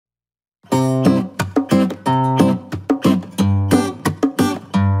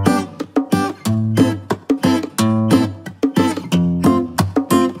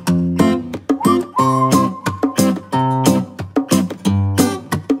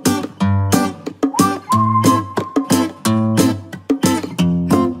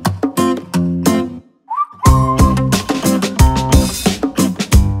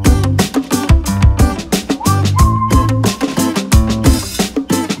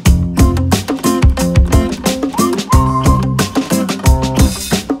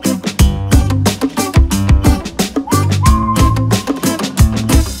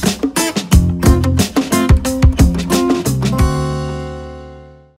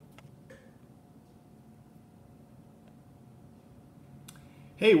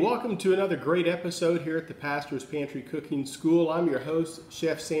Hey, welcome to another great episode here at the Pastor's Pantry Cooking School. I'm your host,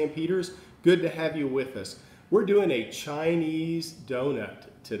 Chef Sam Peters. Good to have you with us. We're doing a Chinese donut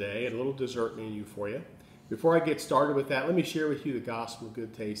today, a little dessert menu for you. Before I get started with that, let me share with you the gospel of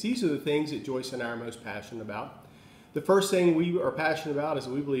good taste. These are the things that Joyce and I are most passionate about. The first thing we are passionate about is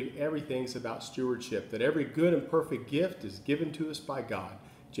that we believe everything's about stewardship, that every good and perfect gift is given to us by God.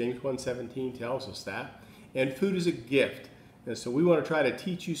 James 1:17 tells us that. And food is a gift. And so we want to try to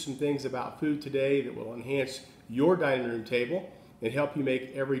teach you some things about food today that will enhance your dining room table and help you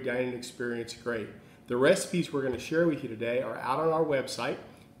make every dining experience great. The recipes we're going to share with you today are out on our website,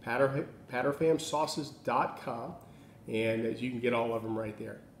 patterfamsauces.com, and you can get all of them right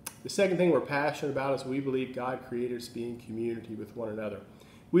there. The second thing we're passionate about is we believe God created us to be in community with one another.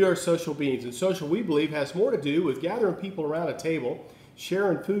 We are social beings, and social, we believe, has more to do with gathering people around a table,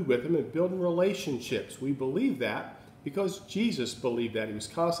 sharing food with them, and building relationships. We believe that because Jesus believed that. He was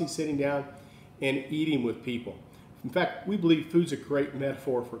constantly sitting down and eating with people. In fact, we believe food's a great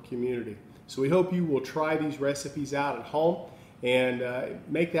metaphor for community. So we hope you will try these recipes out at home and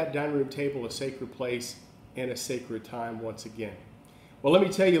make that dining room table a sacred place and a sacred time once again. Well, let me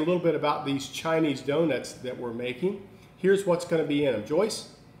tell you a little bit about these Chinese donuts that we're making. Here's what's going to be in them.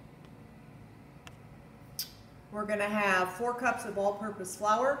 Joyce? We're going to have 4 cups of all-purpose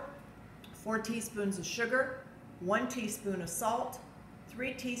flour, 4 teaspoons of sugar, 1 teaspoon of salt,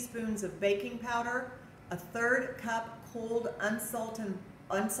 3 teaspoons of baking powder, a 1/3 cup cold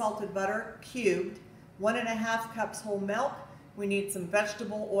unsalted butter cubed, 1½ cups whole milk. We need some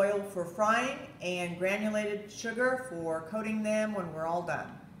vegetable oil for frying and granulated sugar for coating them when we're all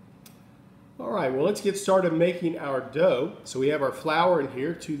done. All right, well, let's get started making our dough. So we have our flour in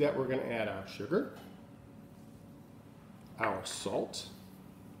here. To that, we're going to add our sugar, our salt,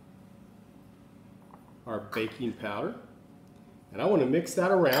 our baking powder, and I want to mix that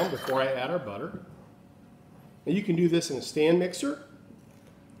around before I add our butter. And you can do this in a stand mixer,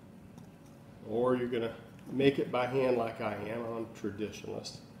 or you're going to make it by hand like I am. I'm a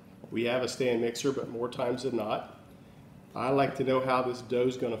traditionalist. We have a stand mixer, but more times than not, I like to know how this dough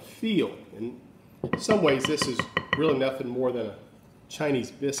is going to feel. In some ways, this is really nothing more than a Chinese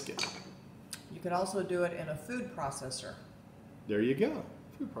biscuit. You could also do it in a food processor. There you go,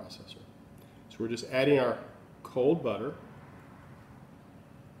 food processor. So we're just adding our cold butter.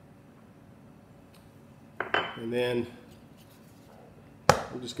 And then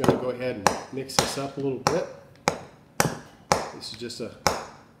I'm just going to go ahead and mix this up a little bit. This is just a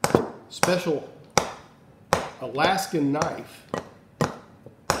special Alaskan knife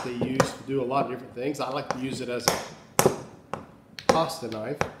they use to do a lot of different things. I like to use it as a pasta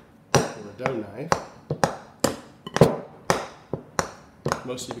knife or a dough knife.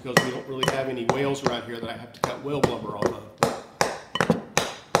 Mostly because we don't really have any whales around here that I have to cut whale blubber off of.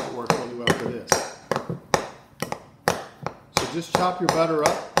 It works really well for this. So just chop your butter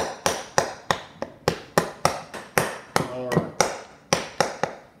up. All right.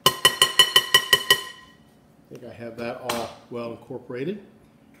 I think I have that all well incorporated.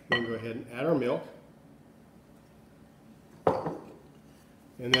 Then go ahead and add our milk.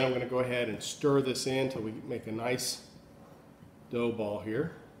 And then I'm going to go ahead and stir this in until we make a nice dough ball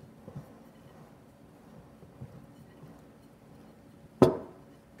here.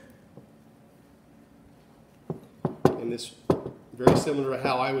 And this very similar to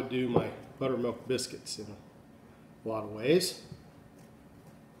how I would do my buttermilk biscuits in a lot of ways.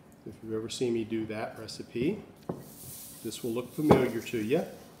 If you've ever seen me do that recipe, this will look familiar to you.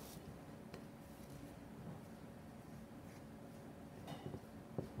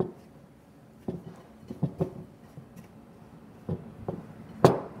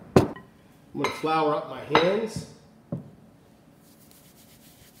 I'm going to flour up my hands.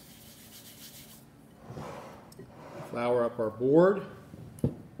 Flour up our board. I'm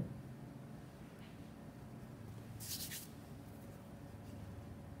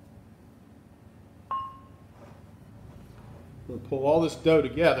going to pull all this dough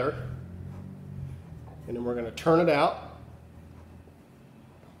together, and then we're going to turn it out.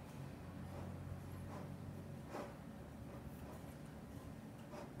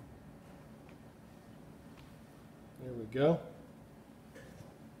 There we go.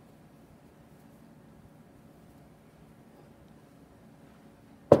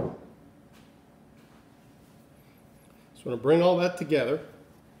 So I'm going to bring all that together.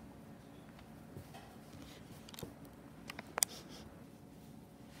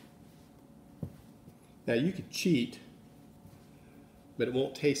 Now you could cheat, but it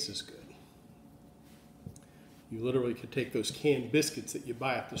won't taste as good. You literally could take those canned biscuits that you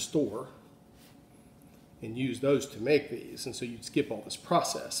buy at the store and use those to make these, and so you'd skip all this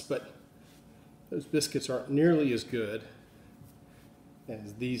process. But those biscuits aren't nearly as good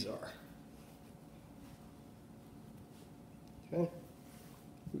as these are. Okay,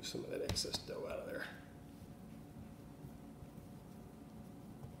 move some of that excess dough out of there.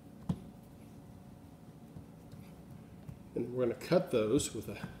 And we're going to cut those with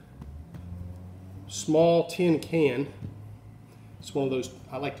a small tin can. It's one of those,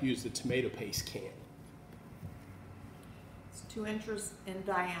 I like to use the tomato paste can. It's 2 inches in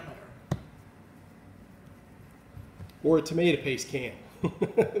diameter. Or a tomato paste can.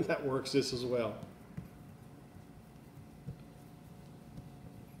 That works just as well.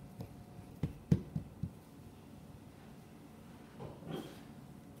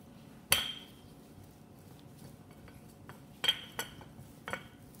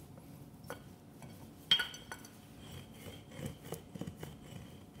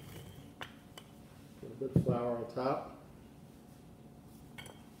 A little bit of flour on top.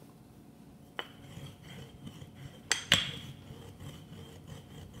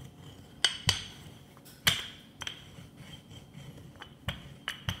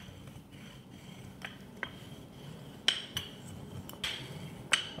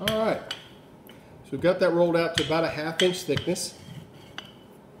 All right, so we've got that rolled out to about a 1/2 inch thickness.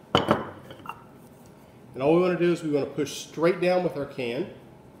 And all we want to do is we want to push straight down with our can.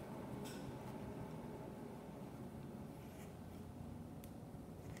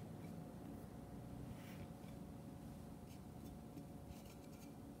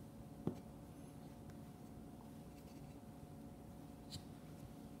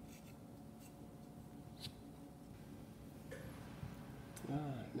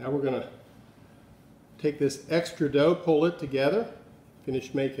 Now we're going to take this extra dough, pull it together,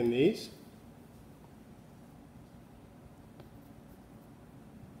 finish making these.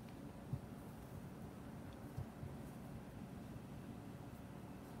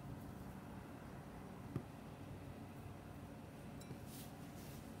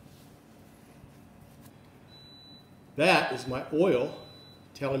 That is my oil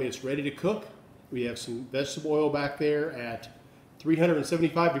telling me it's ready to cook. We have some vegetable oil back there at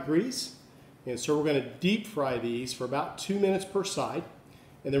 375 degrees. And so we're going to deep fry these for about 2 minutes per side.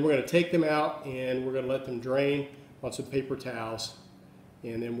 And then we're going to take them out and we're going to let them drain on some paper towels.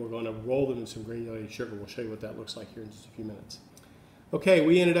 And then we're going to roll them in some granulated sugar. We'll show you what that looks like here in just a few minutes. Okay,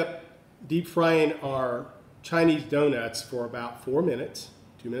 we ended up deep frying our Chinese donuts for about 4 minutes.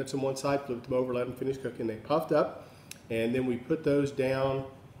 2 minutes on one side, flipped them over, let them finish cooking. They puffed up. And then we put those down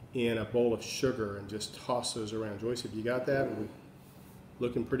in a bowl of sugar and just toss those around. Joyce, have you got that?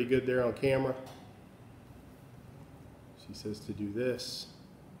 Looking pretty good there on camera. She says to do this.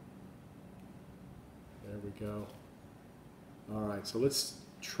 There we go. All right, so let's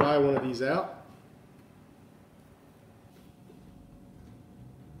try one of these out.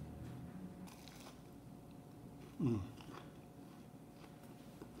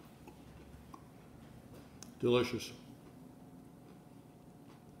 Delicious.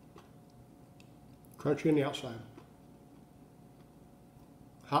 Crunchy on the outside.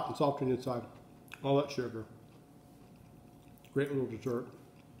 Hot and soft on the inside. All that sugar. Great little dessert.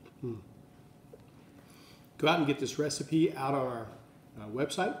 Go out and get this recipe out on our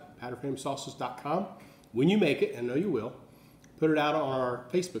website, patterfamsauces.com. When you make it, and I know you will, put it out on our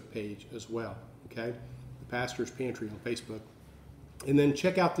Facebook page as well, okay? The Pastor's Pantry on Facebook. And then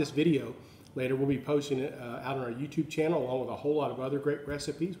check out this video later. We'll be posting it out on our YouTube channel along with a whole lot of other great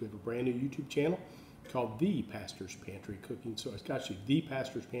recipes. We have a brand new YouTube channel called The Pastor's Pantry Cooking. So it's actually The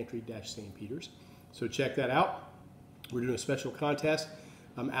Pastor's Pantry St. Peters. So check that out. We're doing a special contest.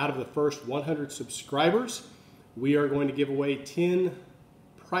 Out of the first 100 subscribers, we are going to give away 10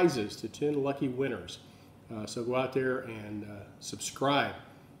 prizes to 10 lucky winners. So go out there and subscribe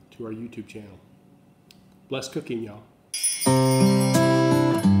to our YouTube channel. Blessed cooking, y'all.